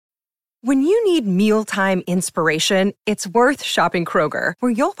When you need mealtime inspiration, it's worth shopping Kroger,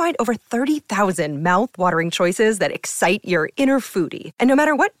 where you'll find over 30,000 mouth-watering choices that excite your inner foodie. And no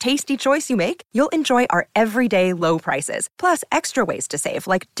matter what tasty choice you make, you'll enjoy our everyday low prices, plus extra ways to save,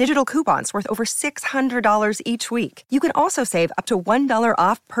 like digital coupons worth over $600 each week. You can also save up to $1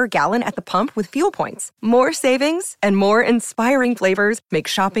 off per gallon at the pump with fuel points. More savings and more inspiring flavors make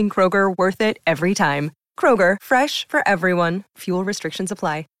shopping Kroger worth it every time. Kroger, fresh for everyone. Fuel restrictions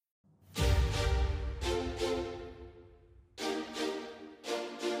apply.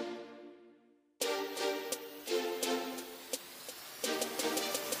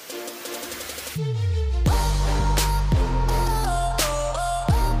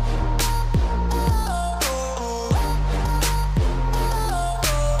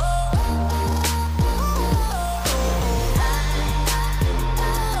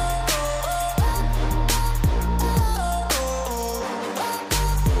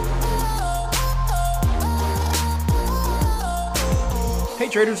 Hey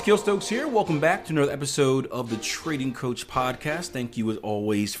traders, Akil Stokes here. Welcome back to another episode of the Trading Coach Podcast. Thank you as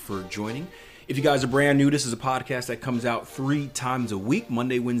always for joining. If you guys are brand new, this is a podcast that comes out 3 times a week,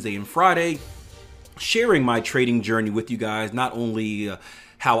 Monday, Wednesday, and Friday, sharing my trading journey with you guys, not only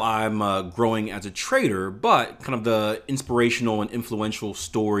how I'm growing as a trader, but kind of the inspirational and influential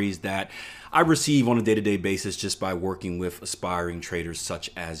stories that I receive on a day-to-day basis just by working with aspiring traders such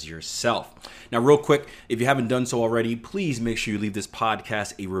as yourself. Now, real quick, if you haven't done so already, please make sure you leave this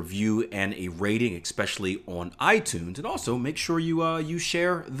podcast a review and a rating, especially on iTunes, and also make sure you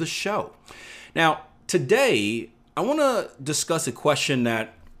share the show. Now, today, I want to discuss a question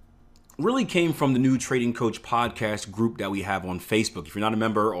that really came from the new Trading Coach Podcast group that we have on Facebook. If you're not a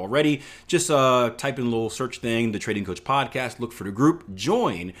member already, just type in a little search thing, the Trading Coach Podcast, look for the group,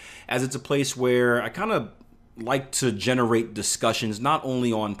 join, as it's a place where I kind of like to generate discussions, not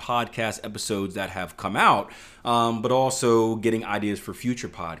only on podcast episodes that have come out, but also getting ideas for future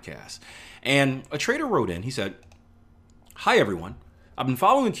podcasts. And a trader wrote in, he said, "Hi everyone. I've been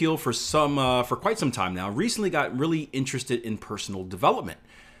following Akil for quite some time now. Recently got really interested in personal development.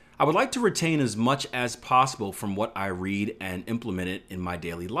 I would like to retain as much as possible from what I read and implement it in my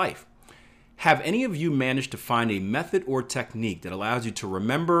daily life. Have any of you managed to find a method or technique that allows you to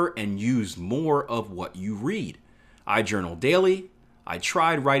remember and use more of what you read? I journal daily. I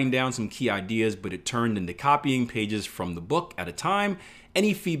tried writing down some key ideas, but it turned into copying pages from the book at a time.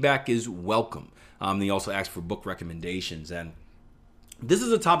 Any feedback is welcome." They also asked for book recommendations. And this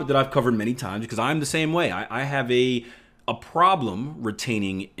is a topic that I've covered many times because I'm the same way. I have a problem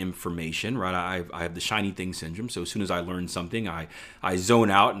retaining information, right? I have the shiny thing syndrome. So as soon as I learn something, I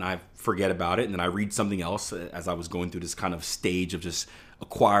zone out and I forget about it. And then I read something else as I was going through this kind of stage of just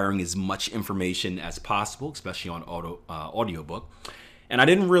acquiring as much information as possible, especially on audiobook. And I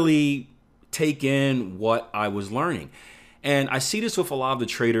didn't really take in what I was learning. And I see this with a lot of the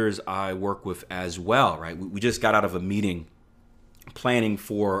traders I work with as well, right? We just got out of a meeting planning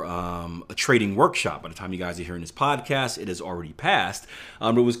for a trading workshop. By the time you guys are hearing this podcast, it has already passed.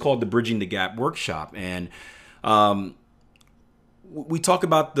 It was called the Bridging the Gap Workshop. And we talk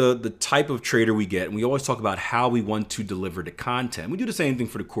about the type of trader we get, and we always talk about how we want to deliver the content. We do the same thing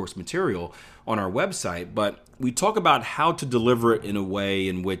for the course material on our website, but we talk about how to deliver it in a way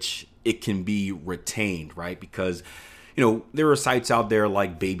in which it can be retained, right? Because there are sites out there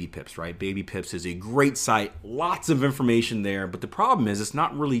like Baby Pips, right? Baby Pips is a great site, lots of information there, but the problem is it's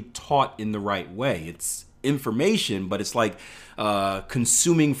not really taught in the right way. It's information, but it's like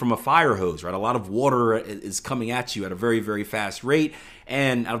consuming from a fire hose, right? A lot of water is coming at you at a very, very fast rate,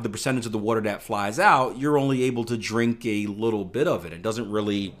 and out of the percentage of the water that flies out, you're only able to drink a little bit of it. It doesn't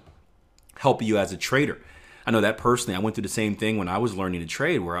really help you as a trader. I know that personally. I went through the same thing when I was learning to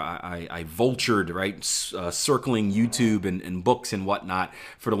trade, where I vultured, right, circling YouTube and books and whatnot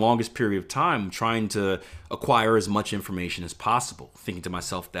for the longest period of time, trying to acquire as much information as possible, thinking to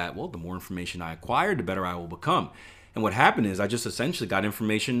myself that, well, the more information I acquire, the better I will become. And what happened is I just essentially got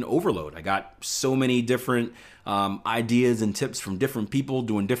information overload. I got so many different ideas and tips from different people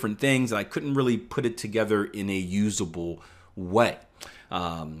doing different things that I couldn't really put it together in a usable way.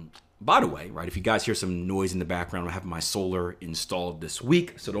 By the way, right, if you guys hear some noise in the background, I have my solar installed this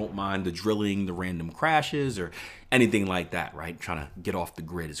week, so don't mind the drilling, the random crashes, or anything like that, right? Trying to get off the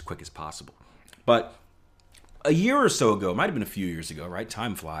grid as quick as possible. But a year or so ago, it might have been a few years ago, right?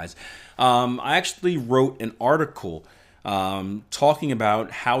 Time flies. I actually wrote an article talking about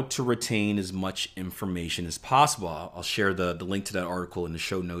how to retain as much information as possible. I'll share the link to that article in the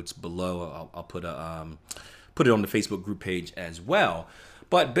show notes below. I'll put it on the Facebook group page as well.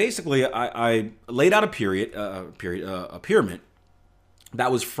 But basically, I laid out a pyramid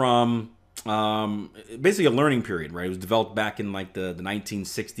that was from basically a learning period, right? It was developed back in like the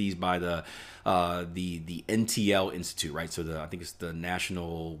 1960s by the NTL Institute, right? So I think it's the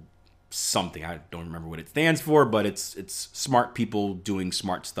National something. I don't remember what it stands for, but it's smart people doing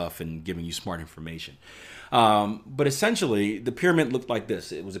smart stuff and giving you smart information. But essentially, the pyramid looked like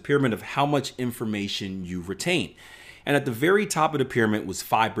this. It was a pyramid of how much information you retain. And at the very top of the pyramid was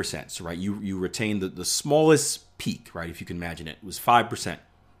 5%. So, right, you retain the smallest peak, right? If you can imagine it, was 5%,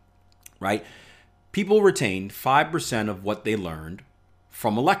 right? People retained 5% of what they learned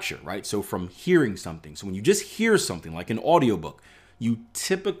from a lecture, right? So from hearing something. So when you just hear something like an audiobook, you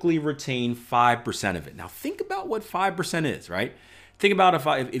typically retain 5% of it. Now think about what 5% is, right? Think about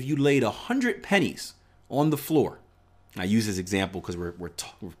if you laid 100 pennies on the floor. I use this example because we're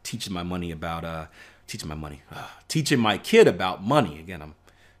teaching teaching my kid about money. Again, I'm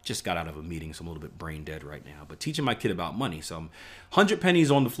just got out of a meeting, so I'm a little bit brain dead right now, but teaching my kid about money. So I'm 100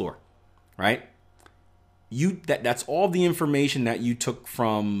 pennies on the floor, right? That's all the information that you took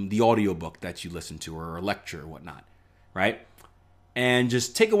from the audiobook that you listened to or a lecture or whatnot, right? And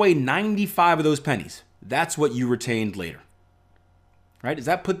just take away 95 of those pennies. That's what you retained later, right? Does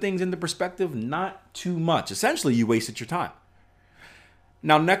that put things into perspective? Not too much. Essentially, you wasted your time.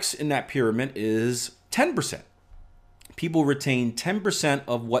 Now, next in that pyramid is 10%. People retain 10%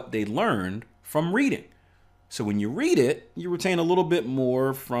 of what they learned from reading. So when you read it, you retain a little bit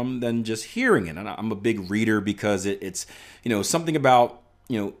more than just hearing it. And I'm a big reader because it's something about,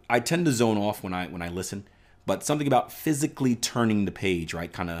 I tend to zone off when I listen, but something about physically turning the page,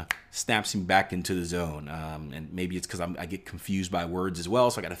 right, kind of snaps me back into the zone. And maybe it's because I get confused by words as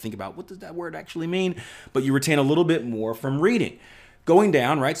well. So I got to think about what does that word actually mean? But you retain a little bit more from reading. Going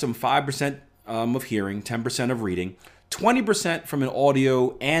down, right, some 5% of hearing, 10% of reading, 20% from an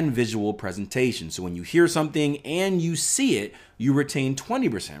audio and visual presentation. So when you hear something and you see it, you retain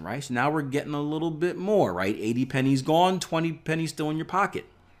 20%, right? So now we're getting a little bit more, right? 80 pennies gone, 20 pennies still in your pocket.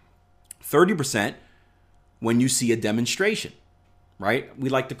 30% when you see a demonstration, right? We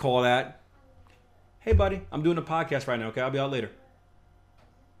like to call that, hey, buddy, I'm doing a podcast right now, okay? I'll be out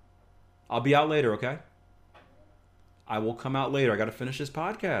later, okay? I will come out later. I got to finish this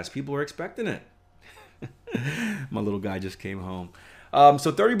podcast. People are expecting it. My little guy just came home.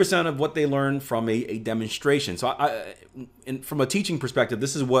 So 30% of what they learn from a demonstration. So from a teaching perspective,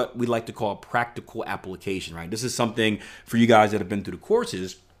 this is what we like to call practical application, right? This is something for you guys that have been through the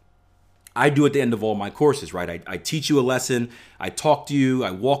courses. I do at the end of all my courses, right? I teach you a lesson. I talk to you.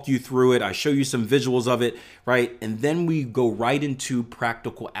 I walk you through it. I show you some visuals of it, right? And then we go right into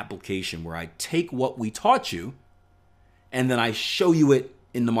practical application where I take what we taught you and then I show you it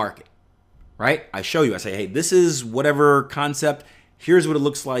in the market. Right? I show you, I say, hey, this is whatever concept. Here's what it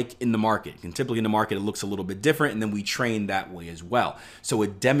looks like in the market. And typically in the market, it looks a little bit different. And then we train that way as well. So a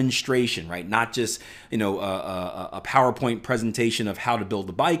demonstration, right? Not just, a PowerPoint presentation of how to build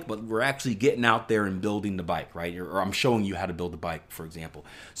a bike, but we're actually getting out there and building the bike, right? Or I'm showing you how to build a bike, for example.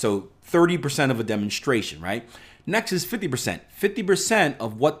 So 30% of a demonstration, right? Next is 50%. 50%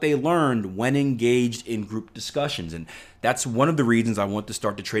 of what they learned when engaged in group discussions. And that's one of the reasons I want to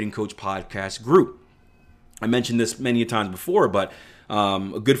start the Trading Coach Podcast group. I mentioned this many times before, but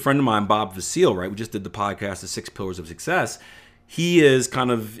a good friend of mine, Bob Vasile, right? We just did the podcast, The 6 Pillars of Success. He is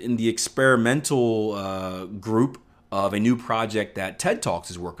kind of in the experimental group of a new project that TED Talks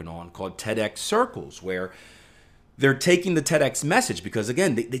is working on called TEDx Circles, where they're taking the TEDx message because,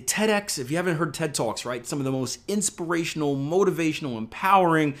 again, the TEDx, if you haven't heard TED Talks, right, some of the most inspirational, motivational,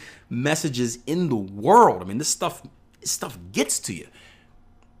 empowering messages in the world. I mean, this stuff gets to you.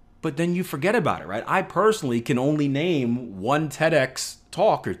 But then you forget about it, right? I personally can only name one TEDx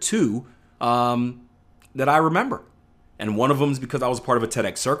talk or two that I remember. And one of them is because I was part of a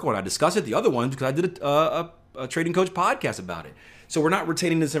TEDx circle and I discussed it. The other one is because I did a Trading Coach podcast about it. So we're not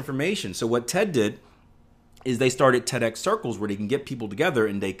retaining this information. So what TED did is they started TEDx circles where they can get people together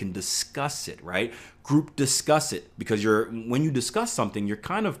and they can discuss it, right? Group discuss it, because when you discuss something, you're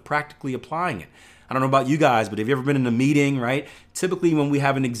kind of practically applying it. I don't know about you guys, but have you ever been in a meeting, right? Typically when we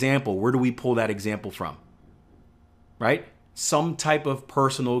have an example, where do we pull that example from? Right? Some type of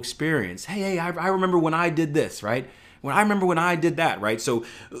personal experience. Hey, I remember when I did this, right? I remember when I did that, right? So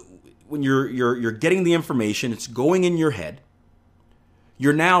when you're getting the information, it's going in your head.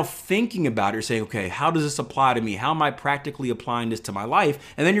 You're now thinking about it. You're saying, okay, how does this apply to me? How am I practically applying this to my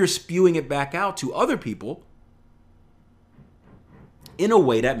life? And then you're spewing it back out to other people in a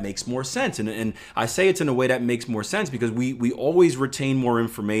way that makes more sense. And I say it's in a way that makes more sense because we always retain more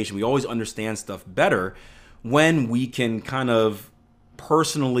information. We always understand stuff better when we can kind of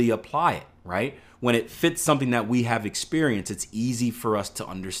personally apply it, right? when it fits something that we have experienced, it's easy for us to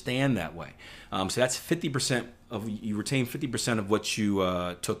understand that way. So that's 50% of, you retain 50% of what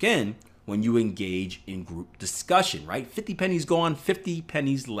you took in when you engage in group discussion, right? 50 pennies gone, 50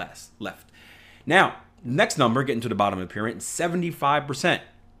 pennies left. Now, next number, getting to the bottom of the pyramid, 75%.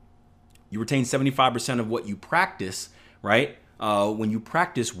 You retain 75% of what you practice, right? When you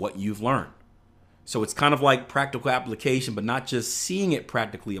practice what you've learned. So it's kind of like practical application, but not just seeing it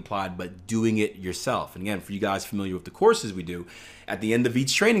practically applied, but doing it yourself. And again, for you guys familiar with the courses we do, at the end of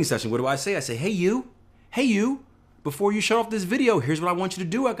each training session, what do I say? I say, hey you, before you shut off this video, here's what I want you to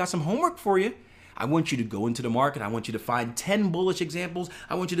do. I got some homework for you. I want you to go into the market. I want you to find 10 bullish examples.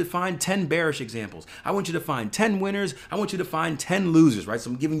 I want you to find 10 bearish examples. I want you to find 10 winners. I want you to find 10 losers, right?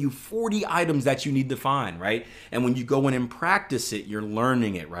 So I'm giving you 40 items that you need to find, right? And when you go in and practice it, you're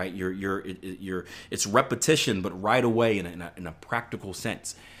learning it, right? It's repetition, but right away in a practical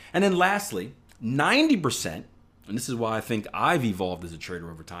sense. And then lastly, 90%, and this is why I think I've evolved as a trader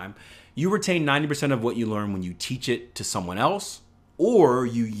over time, you retain 90% of what you learn when you teach it to someone else or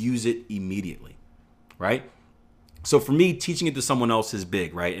you use it immediately. Right? So for me, teaching it to someone else is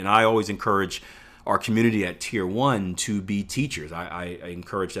big, right? And I always encourage our community at Tier 1 to be teachers. I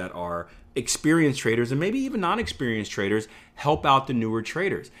encourage that our experienced traders and maybe even non-experienced traders help out the newer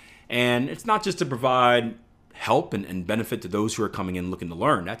traders. And it's not just to provide help and benefit to those who are coming in looking to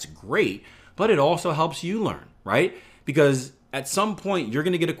learn. That's great, but it also helps you learn, right? Because at some point, you're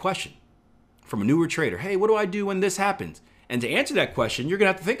going to get a question from a newer trader. Hey, what do I do when this happens? And to answer that question, you're going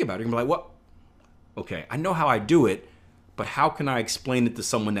to have to think about it. You're going to be like, what? Okay, I know how I do it, but how can I explain it to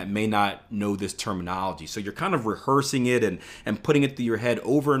someone that may not know this terminology? So you're kind of rehearsing it and putting it through your head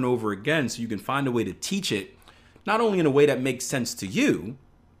over and over again so you can find a way to teach it, not only in a way that makes sense to you,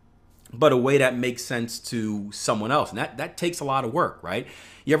 but a way that makes sense to someone else. And that takes a lot of work, right?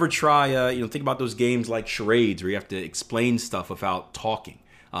 You ever try, think about those games like charades where you have to explain stuff without talking.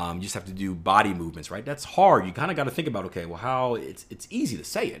 You just have to do body movements, right? That's hard. You kind of got to think about, okay, well, how it's easy to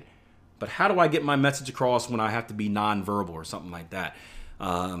say it, but how do I get my message across when I have to be nonverbal or something like that?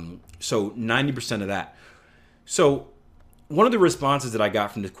 So 90% of that. So one of the responses that I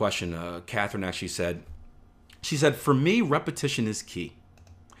got from this question, Catherine actually said, for me, repetition is key.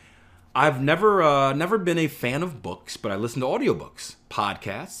 I've never been a fan of books, but I listen to audiobooks,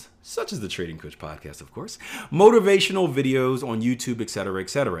 podcasts, such as the Trading Coach podcast, of course, motivational videos on YouTube,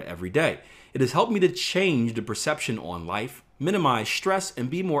 etc., every day. It has helped me to change the perception on life, minimize stress, and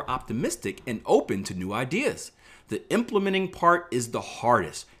be more optimistic and open to new ideas. The implementing part is the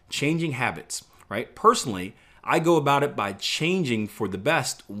hardest, changing habits, right? Personally, I go about it by changing for the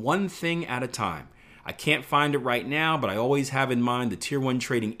best, one thing at a time. I can't find it right now, but I always have in mind the Tier 1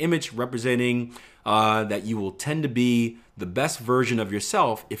 trading image representing that you will tend to be the best version of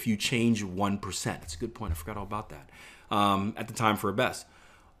yourself if you change 1%. That's a good point. I forgot all about that at the time for a best.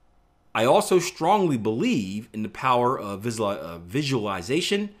 I also strongly believe in the power of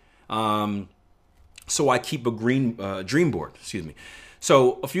visualization. So I keep a dream board,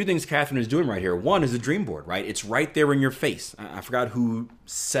 So a few things Catherine is doing right here. One is a dream board, right? It's right there in your face. I forgot who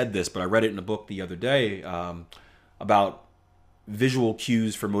said this, but I read it in a book the other day about visual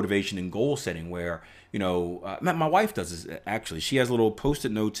cues for motivation and goal setting where, my wife does this actually. She has little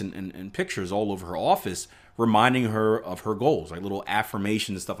Post-it notes and pictures all over her office reminding her of her goals, like little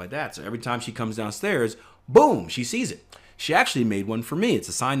affirmations and stuff like that. So every time she comes downstairs, boom, she sees it. She actually made one for me. It's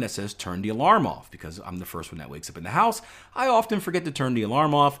a sign that says turn the alarm off because I'm the first one that wakes up in the house. I often forget to turn the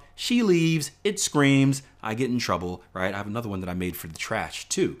alarm off. She leaves, it screams, I get in trouble, right? I have another one that I made for the trash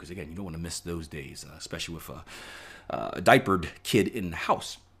too, because again, you don't want to miss those days, especially with a diapered kid in the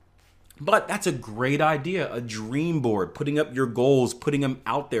house. But that's a great idea, a dream board, putting up your goals, putting them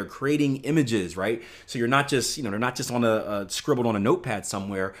out there, creating images, right? So you're not just, they're not just on scribbled on a notepad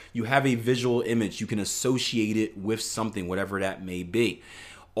somewhere. You have a visual image. You can associate it with something, whatever that may be.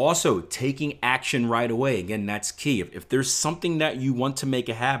 Also, taking action right away. Again, that's key. If there's something that you want to make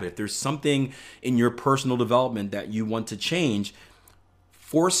a habit, if there's something in your personal development that you want to change,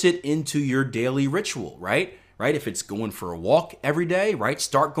 force it into your daily ritual, right? If it's going for a walk every day, right?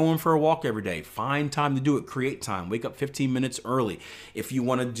 Start going for a walk every day. Find time to do it. Create time. Wake up 15 minutes early. If you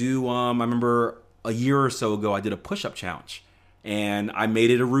want to do, I remember a year or so ago, I did a push-up challenge. And I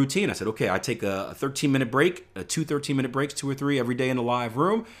made it a routine. I said, okay, I take a 13-minute break, two 13-minute breaks, 2 or 3 every day in the live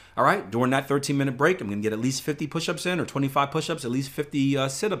room. All right, during that 13-minute break, I'm going to get at least 50 push-ups in or 25 push-ups, at least 50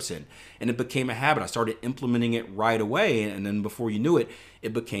 sit-ups in. And it became a habit. I started implementing it right away. And then before you knew it,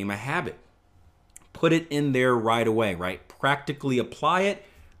 it became a habit. Put it in there right away, right? Practically apply it,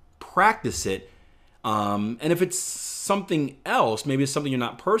 practice it. And if it's something else, maybe it's something you're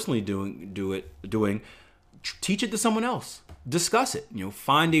not personally doing, teach it to someone else. Discuss it.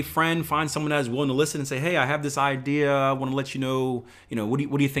 Find a friend, find someone that is willing to listen and say, hey, I have this idea. I want to let you know, what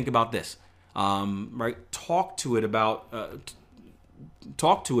do you think about this? Right? Talk to it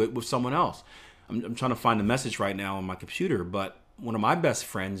with someone else. I'm trying to find the message right now on my computer, but one of my best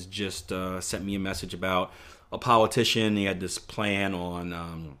friends just sent me a message about a politician. He had this plan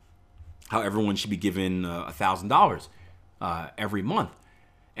on how everyone should be given $1,000 every month.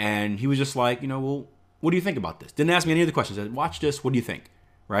 And he was just like, well, what do you think about this? Didn't ask me any other questions. I said, watch this. What do you think?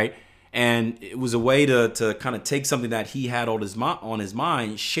 Right? And it was a way to kind of take something that he had on his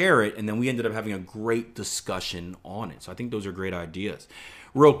mind, share it, and then we ended up having a great discussion on it. So I think those are great ideas.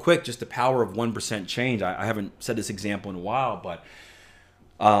 Real quick, just the power of 1% change. I haven't said this example in a while, but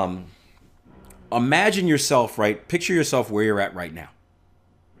imagine yourself, right? Picture yourself where you're at right now.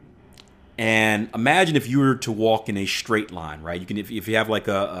 And imagine if you were to walk in a straight line, right? You can, if you have like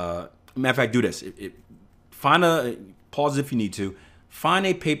matter of fact, do this. Pause if you need to. Find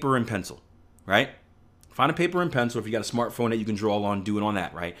a paper and pencil, right? Find a paper and pencil. If you got a smartphone that you can draw on, do it on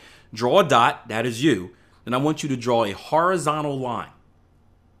that, right? Draw a dot, that is you. Then I want you to draw a horizontal line.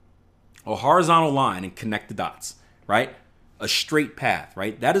 And connect the dots, right? A straight path,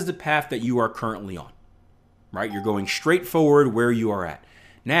 right? That is the path that you are currently on, right? You're going straight forward where you are at.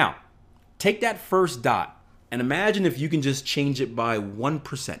 Now, take that first dot and imagine if you can just change it by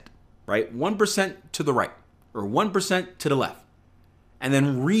 1%, right? 1% to the right or 1% to the left. And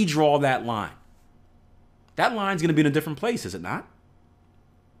then redraw that line. That line's going to be in a different place, is it not?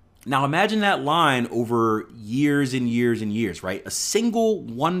 Now imagine that line over years and years and years, right? A single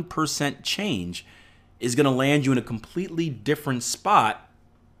 1% change is going to land you in a completely different spot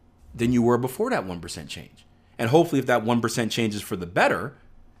than you were before that 1% change. And hopefully if that 1% change is for the better,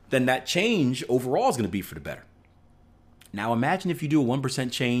 then that change overall is going to be for the better. Now imagine if you do a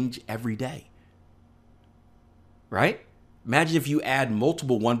 1% change every day, right? Imagine if you add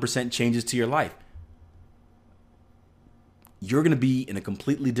multiple 1% changes to your life. You're going to be in a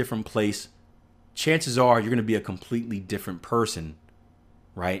completely different place. Chances are you're going to be a completely different person,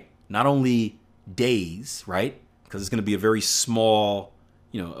 right? Not only days, right? Because it's going to be a very small,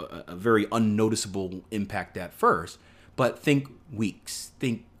 a very unnoticeable impact at first. But think weeks,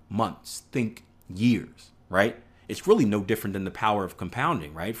 think months, think years, right? It's really no different than the power of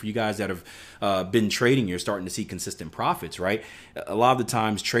compounding, right? For you guys that have been trading, you're starting to see consistent profits, right? A lot of the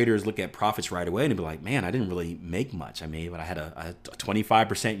times traders look at profits right away and be like, man, I didn't really make much. But I had a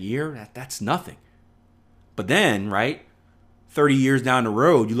 25% year. That's nothing. But then, right, 30 years down the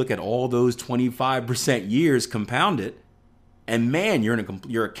road, you look at all those 25% years compounded, and man,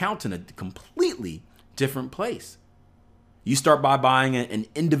 your account's in a completely different place. You start by buying an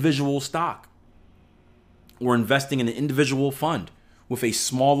individual stock, or investing in an individual fund with a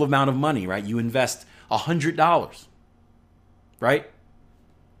small amount of money, right? You invest $100, right?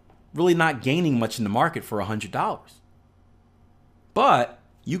 Really not gaining much in the market for $100. But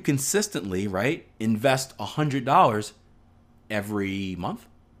you consistently, right, invest $100 every month,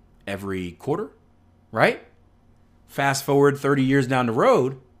 every quarter, right? Fast forward 30 years down the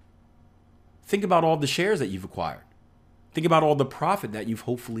road, think about all the shares that you've acquired. Think about all the profit that you've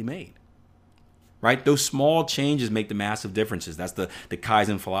hopefully made. Right? Those small changes make the massive differences. That's the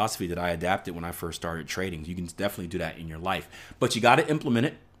Kaizen philosophy that I adapted when I first started trading. You can definitely do that in your life. But you got to implement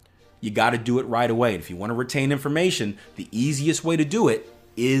it. You got to do it right away. And if you want to retain information, the easiest way to do it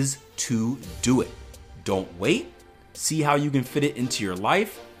is to do it. Don't wait. See how you can fit it into your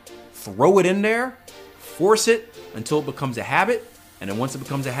life. Throw it in there. Force it until it becomes a habit. And then once it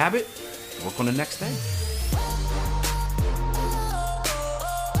becomes a habit, work on the next thing.